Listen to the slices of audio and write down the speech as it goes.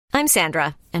I'm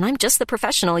Sandra, and I'm just the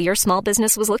professional your small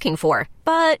business was looking for.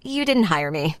 But you didn't hire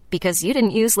me because you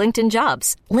didn't use LinkedIn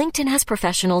Jobs. LinkedIn has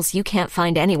professionals you can't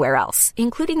find anywhere else,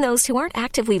 including those who aren't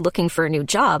actively looking for a new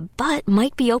job, but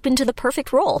might be open to the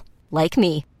perfect role, like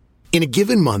me. In a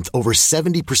given month, over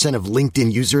 70% of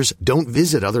LinkedIn users don't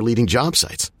visit other leading job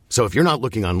sites. So if you're not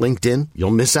looking on LinkedIn,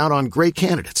 you'll miss out on great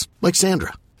candidates like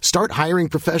Sandra. Start hiring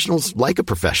professionals like a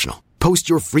professional. Post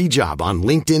your free job on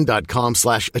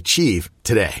linkedin.com/achieve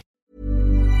today.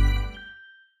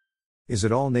 Is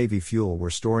it all Navy fuel we're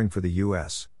storing for the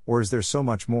U.S., or is there so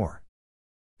much more?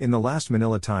 In the last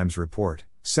Manila Times report,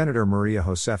 Senator Maria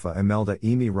Josefa Imelda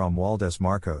Amy Romualdez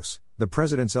Marcos, the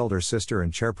president's elder sister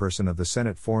and chairperson of the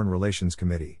Senate Foreign Relations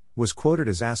Committee, was quoted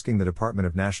as asking the Department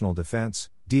of National Defense,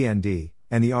 DND,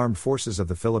 and the Armed Forces of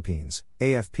the Philippines,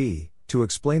 AFP, to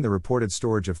explain the reported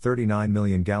storage of 39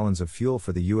 million gallons of fuel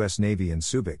for the U.S. Navy in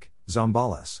Subic,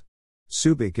 Zambales.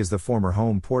 Subic is the former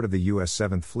home port of the U.S.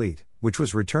 7th Fleet, which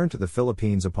was returned to the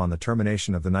Philippines upon the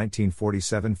termination of the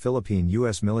 1947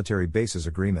 Philippine-U.S. Military Bases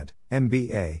Agreement,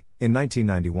 MBA, in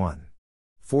 1991.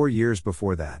 4 years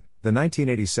before that, the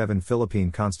 1987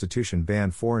 Philippine Constitution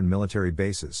banned foreign military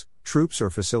bases, troops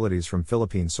or facilities from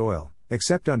Philippine soil,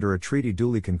 except under a treaty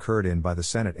duly concurred in by the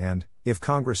Senate and, if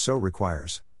Congress so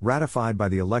requires, ratified by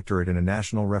the electorate in a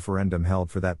national referendum held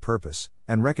for that purpose,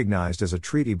 and recognized as a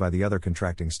treaty by the other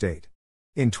contracting state.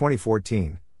 In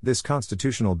 2014, this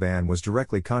constitutional ban was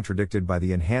directly contradicted by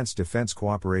the Enhanced Defense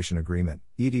Cooperation Agreement,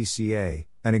 EDCA,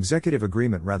 an executive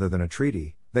agreement rather than a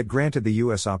treaty, that granted the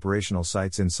U.S. operational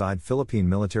sites inside Philippine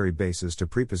military bases to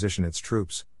preposition its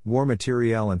troops, war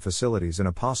materiel and facilities in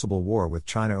a possible war with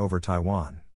China over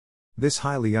Taiwan. This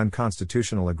highly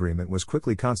unconstitutional agreement was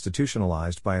quickly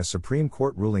constitutionalized by a Supreme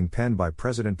Court ruling penned by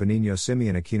President Benigno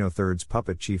Simeon Aquino III's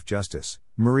puppet Chief Justice,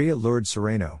 Maria Lourdes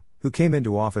Sereno, who came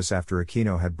into office after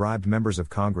Aquino had bribed members of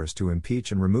Congress to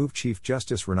impeach and remove Chief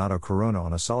Justice Renato Corona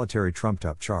on a solitary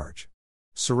trumped-up charge.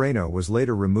 Sereno was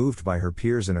later removed by her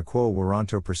peers in a quo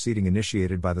warranto proceeding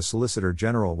initiated by the Solicitor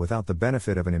General without the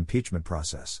benefit of an impeachment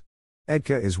process.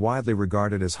 EDCA is widely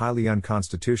regarded as highly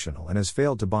unconstitutional and has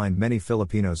failed to bind many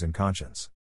Filipinos in conscience.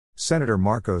 Senator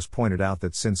Marcos pointed out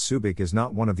that since Subic is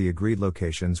not one of the agreed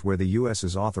locations where the U.S.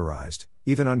 is authorized,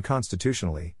 even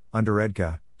unconstitutionally, under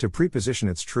EDCA, to preposition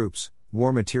its troops,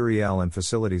 war materiel and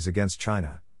facilities against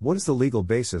China, what is the legal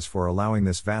basis for allowing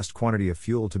this vast quantity of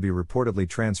fuel to be reportedly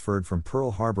transferred from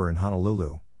Pearl Harbor in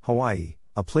Honolulu, Hawaii,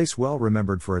 a place well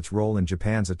remembered for its role in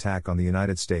Japan's attack on the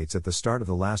United States at the start of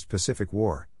the last Pacific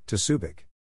War, to Subic?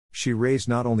 She raised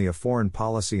not only a foreign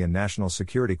policy and national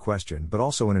security question but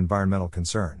also an environmental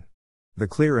concern. The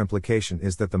clear implication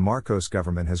is that the Marcos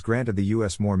government has granted the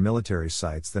U.S. more military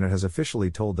sites than it has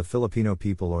officially told the Filipino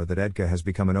people, or that EDCA has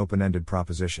become an open-ended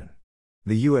proposition.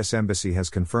 The U.S. Embassy has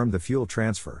confirmed the fuel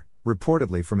transfer,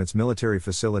 reportedly from its military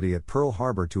facility at Pearl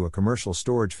Harbor to a commercial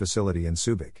storage facility in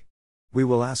Subic. We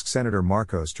will ask Senator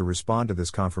Marcos to respond to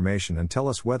this confirmation and tell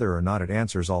us whether or not it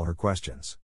answers all her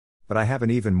questions. But I have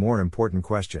an even more important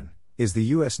question. Is the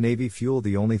U.S. Navy fuel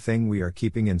the only thing we are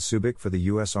keeping in Subic for the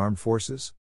U.S. Armed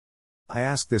Forces? I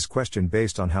ask this question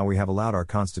based on how we have allowed our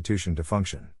Constitution to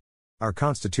function. Our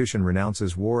Constitution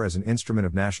renounces war as an instrument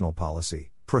of national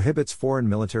policy, prohibits foreign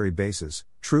military bases,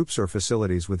 troops or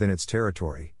facilities within its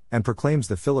territory, and proclaims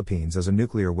the Philippines as a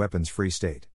nuclear weapons-free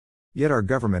state. Yet our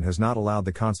government has not allowed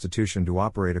the Constitution to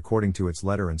operate according to its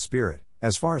letter and spirit,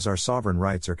 as far as our sovereign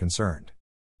rights are concerned.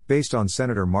 Based on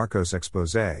Senator Marcos'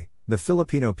 exposé, the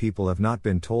Filipino people have not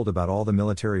been told about all the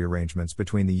military arrangements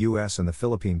between the U.S. and the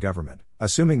Philippine government,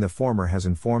 assuming the former has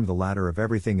informed the latter of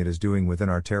everything it is doing within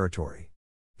our territory.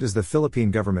 Does the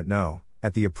Philippine government know,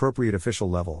 at the appropriate official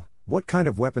level, what kind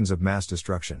of weapons of mass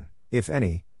destruction, if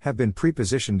any, have been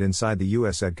prepositioned inside the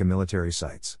U.S. EDCA military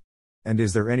sites? And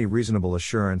is there any reasonable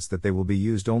assurance that they will be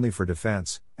used only for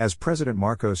defense, as President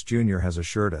Marcos Jr. has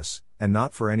assured us, and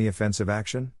not for any offensive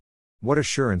action? What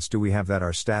assurance do we have that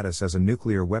our status as a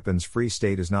nuclear weapons-free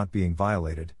state is not being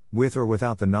violated, with or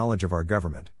without the knowledge of our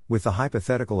government, with the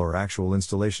hypothetical or actual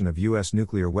installation of U.S.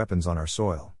 nuclear weapons on our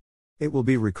soil? It will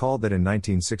be recalled that in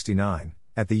 1969,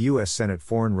 at the U.S. Senate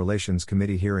Foreign Relations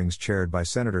Committee hearings chaired by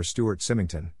Senator Stuart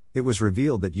Symington, it was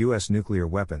revealed that U.S. nuclear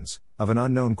weapons, of an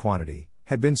unknown quantity,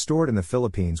 had been stored in the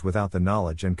Philippines without the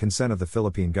knowledge and consent of the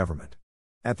Philippine government.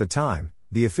 At the time,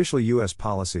 the official U.S.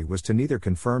 policy was to neither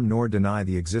confirm nor deny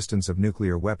the existence of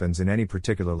nuclear weapons in any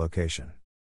particular location.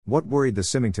 What worried the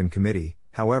Symington Committee,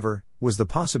 however, was the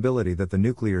possibility that the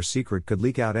nuclear secret could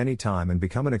leak out any time and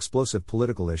become an explosive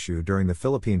political issue during the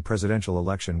Philippine presidential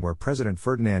election where President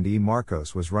Ferdinand E.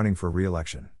 Marcos was running for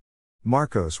re-election.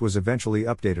 Marcos was eventually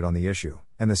updated on the issue,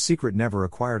 and the secret never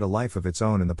acquired a life of its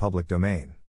own in the public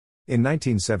domain. In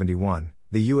 1971,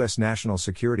 the U.S. National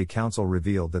Security Council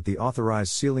revealed that the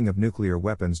authorized ceiling of nuclear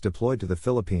weapons deployed to the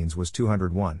Philippines was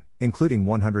 201, including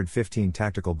 115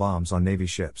 tactical bombs on Navy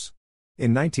ships.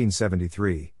 In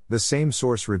 1973, the same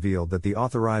source revealed that the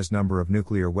authorized number of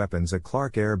nuclear weapons at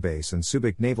Clark Air Base and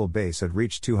Subic Naval Base had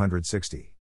reached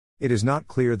 260. It is not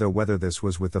clear though whether this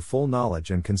was with the full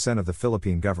knowledge and consent of the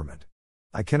Philippine government.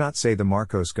 I cannot say the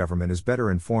Marcos government is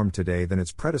better informed today than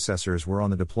its predecessors were on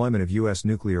the deployment of U.S.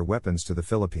 nuclear weapons to the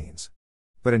Philippines.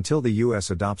 But until the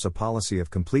U.S. adopts a policy of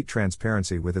complete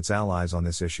transparency with its allies on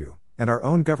this issue, and our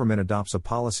own government adopts a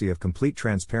policy of complete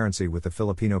transparency with the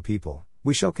Filipino people,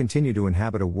 we shall continue to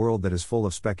inhabit a world that is full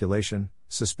of speculation,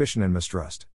 suspicion and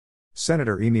mistrust.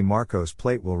 Senator Amy Marcos'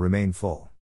 plate will remain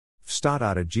full.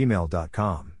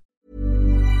 fstat@gmail.com.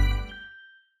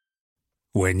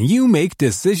 When you make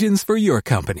decisions for your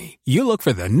company, you look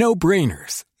for the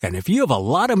no-brainers. And if you have a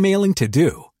lot of mailing to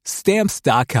do,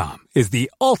 Stamps.com is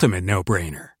the ultimate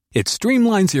no-brainer. It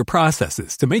streamlines your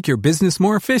processes to make your business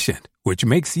more efficient, which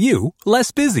makes you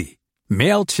less busy.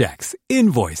 Mail checks,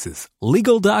 invoices,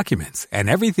 legal documents, and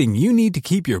everything you need to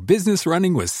keep your business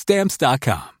running with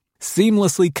Stamps.com.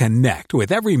 Seamlessly connect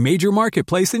with every major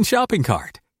marketplace and shopping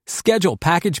cart. Schedule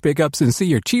package pickups and see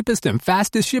your cheapest and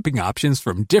fastest shipping options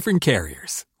from different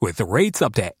carriers, with rates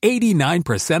up to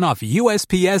 89% off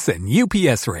USPS and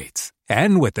UPS rates.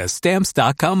 And with the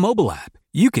Stamps.com mobile app,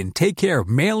 you can take care of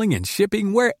mailing and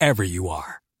shipping wherever you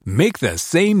are. Make the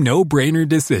same no-brainer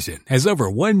decision as over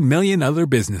 1 million other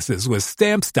businesses with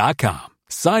Stamps.com.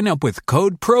 Sign up with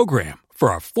code PROGRAM for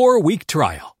a 4-week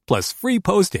trial, plus free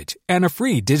postage and a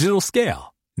free digital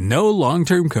scale. No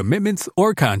long-term commitments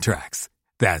or contracts.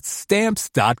 That's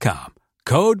Stamps.com.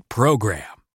 Code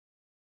PROGRAM.